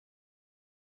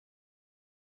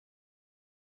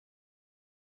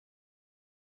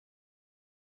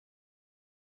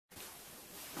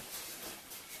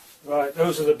Right,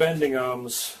 those are the bending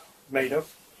arms made up.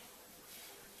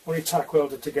 Only tack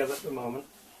welded together at the moment.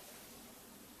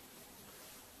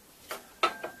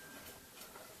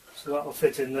 So that'll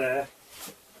fit in there.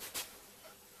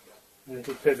 And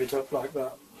it'll pivot up like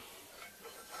that.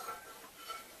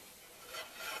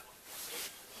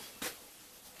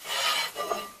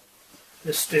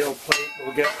 This steel plate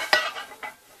will get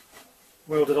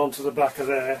welded onto the back of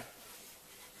there.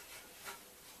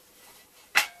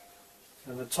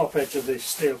 And the top edge of this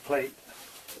steel plate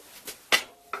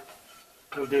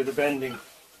will do the bending.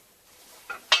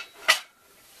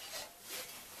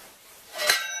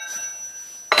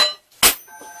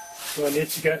 So I need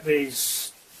to get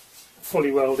these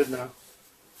fully welded now.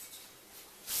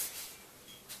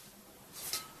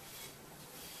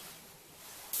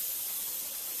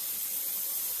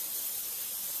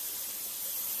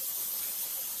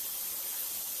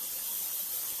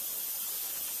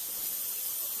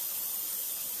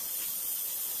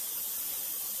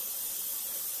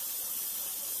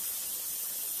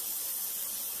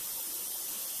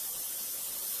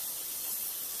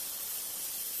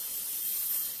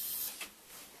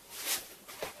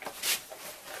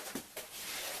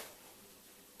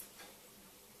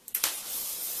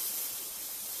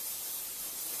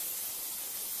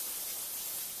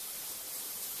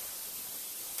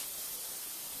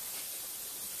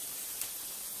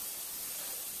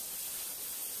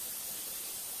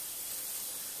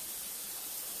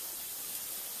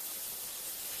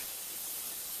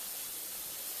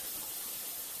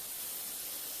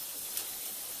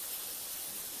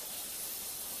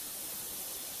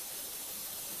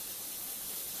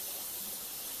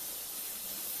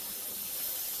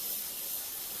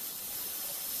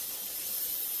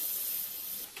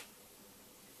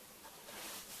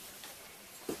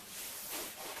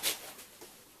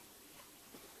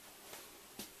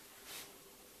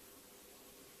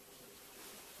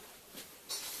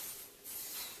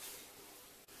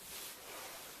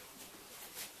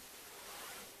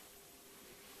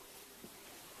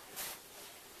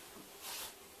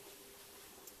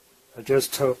 I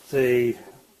just hope the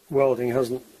welding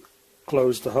hasn't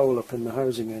closed the hole up in the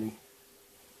housing any.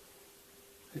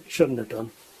 It shouldn't have done.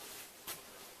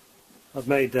 I've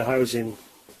made the housing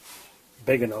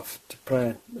big enough to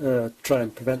try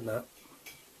and prevent that.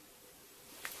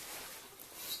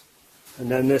 And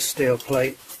then this steel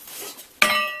plate,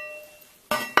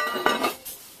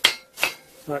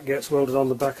 that gets welded on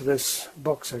the back of this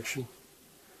box section.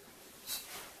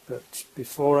 But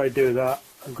before I do that,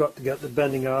 I've got to get the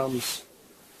bending arms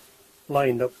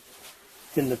lined up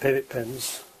in the pivot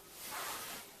pins.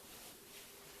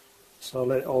 So I'll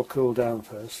let it all cool down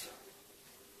first.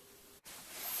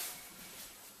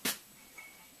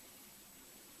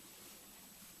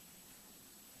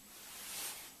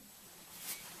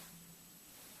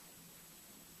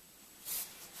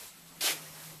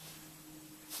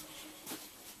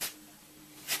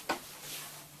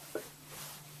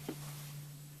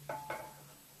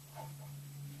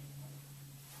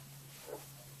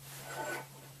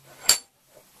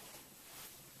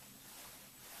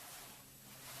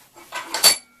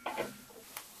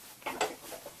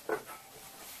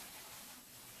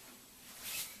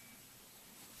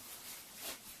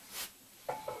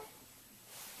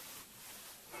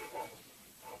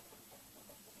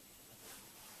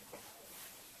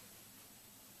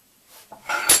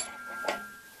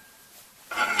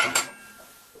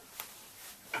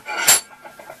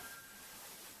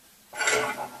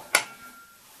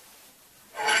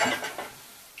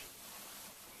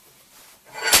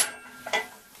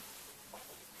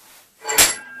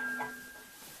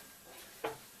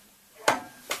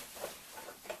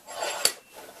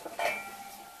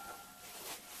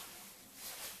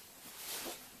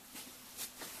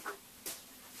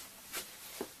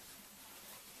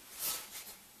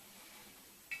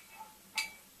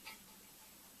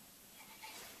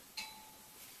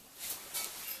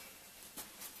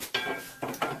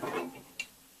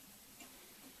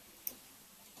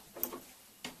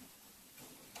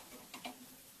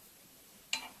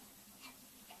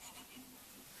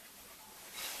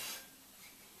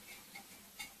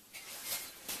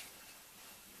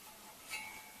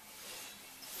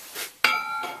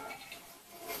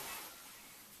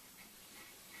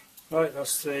 Right,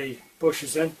 that's the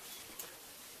bushes in.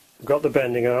 I've got the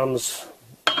bending arms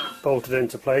bolted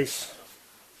into place,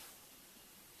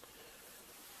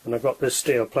 and I've got this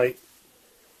steel plate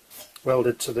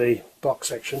welded to the box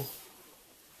section.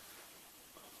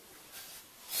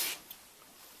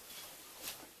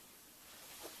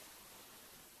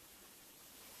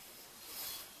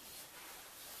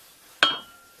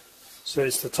 So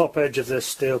it's the top edge of this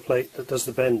steel plate that does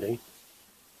the bending.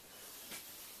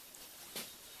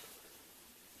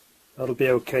 That'll be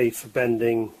okay for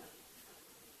bending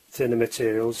thinner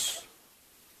materials,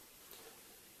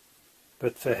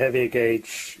 but for heavier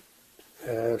gauge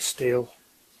steel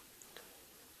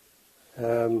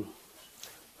I'll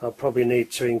probably need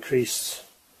to increase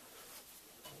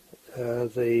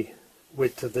the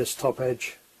width of this top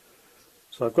edge.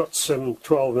 So I've got some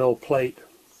 12mm plate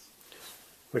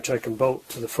which I can bolt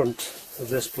to the front of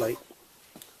this plate,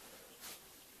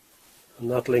 and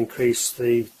that'll increase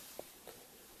the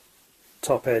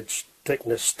top edge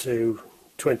thickness to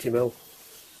 20mm.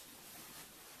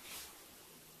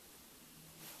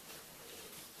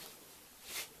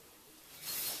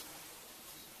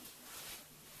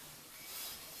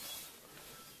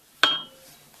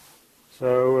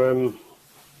 So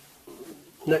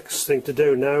next thing to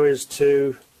do now is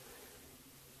to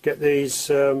get these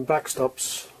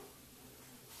backstops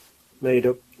made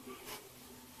up.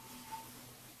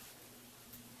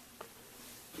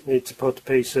 Need to put a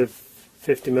piece of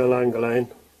 50mm angle line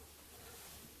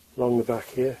along the back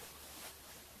here.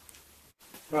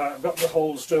 Right, I've got the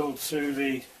holes drilled through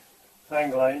the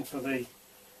angle line for the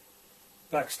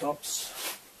backstops.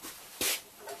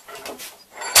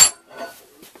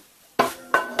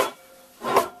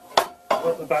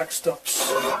 Got the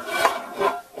backstops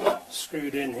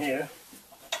screwed in here.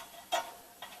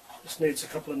 Just needs a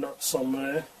couple of nuts on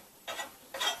there.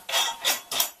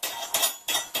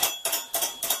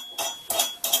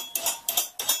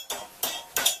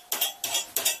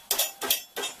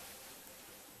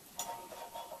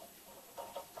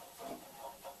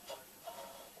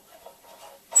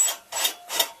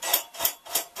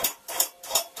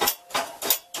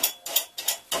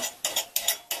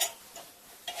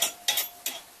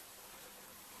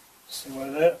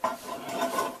 Somewhere there,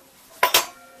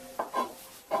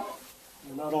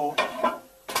 and that'll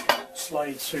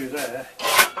slide through there.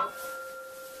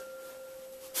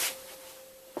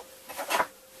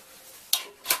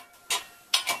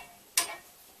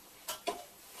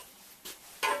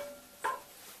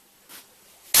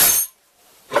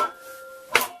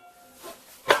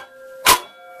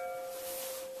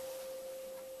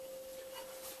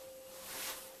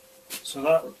 So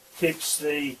that keeps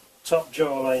the top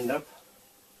jaw lined up.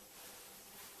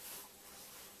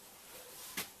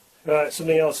 Right,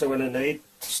 something else I'm going to need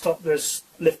to stop this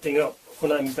lifting up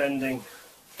when I'm bending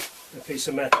a piece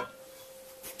of metal.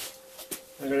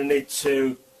 I'm going to need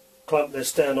to clamp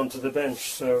this down onto the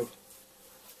bench, so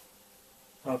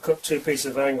I'll cut two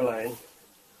pieces of angle line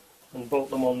and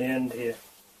bolt them on the end here,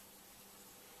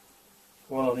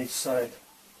 one on each side.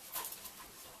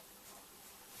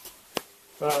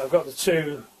 Right, I've got the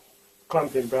two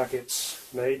clamping brackets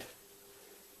made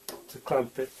to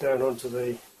clamp it down onto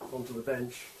the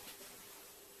bench,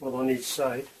 one on each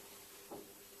side.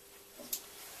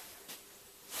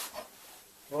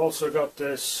 I've also got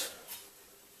this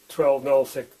 12mm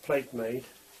thick plate made,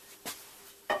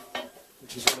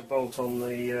 which is going to bolt on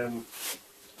the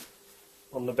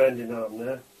bending arm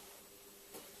there.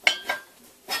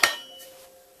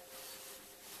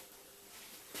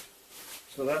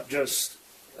 So that just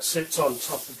sits on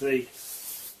top of the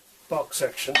box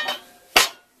section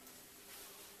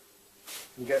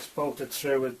and gets bolted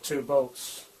through with two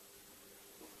bolts,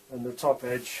 and the top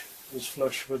edge is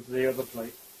flush with the other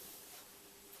plate.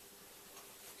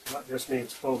 So that just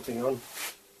needs bolting on.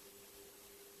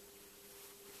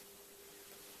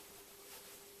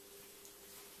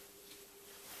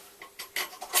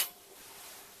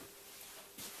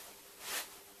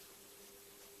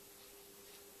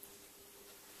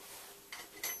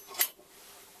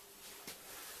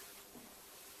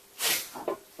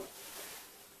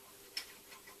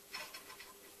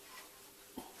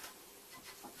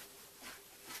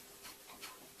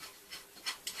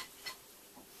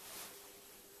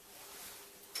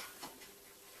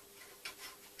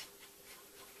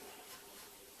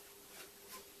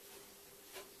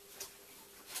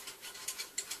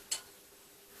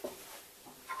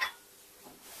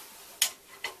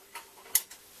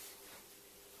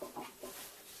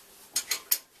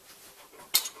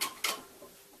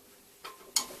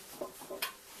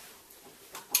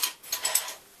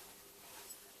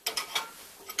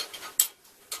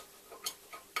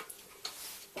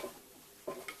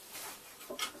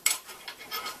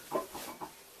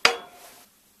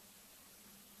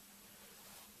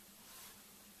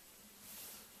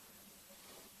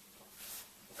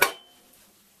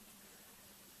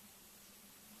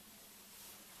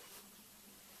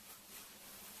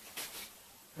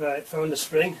 Right, found the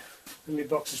spring in my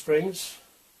box of springs.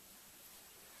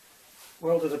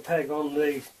 Welded a peg on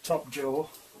the top jaw.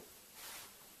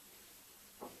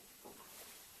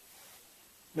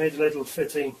 Made a little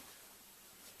fitting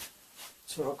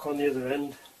to hook on the other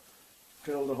end,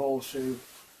 drill the hole through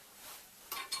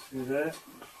there.